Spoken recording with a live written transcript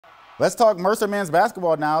Let's talk Mercer men's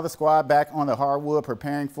basketball now. The squad back on the hardwood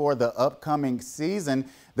preparing for the upcoming season.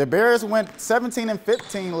 The Bears went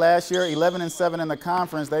 17-15 last year, 11-7 in the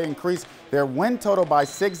conference. They increased their win total by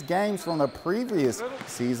 6 games from the previous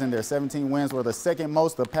season. Their 17 wins were the second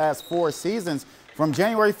most the past 4 seasons. From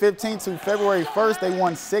January 15th to February 1st, they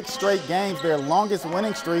won 6 straight games, their longest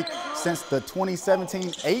winning streak since the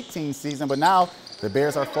 2017-18 season. But now the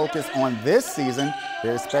Bears are focused on this season.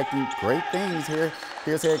 They're expecting great things here.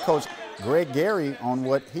 Here's head coach Greg Gary on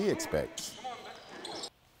what he expects.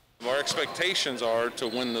 Our expectations are to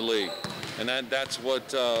win the league, and that's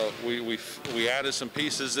what we added some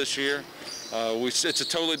pieces this year. It's a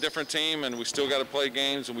totally different team, and we still got to play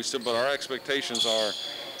games, and but our expectations are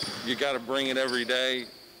you got to bring it every day.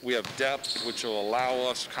 We have depth, which will allow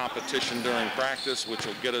us competition during practice, which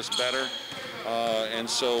will get us better, and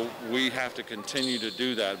so we have to continue to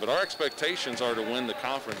do that. But our expectations are to win the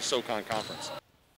conference, SoCon Conference.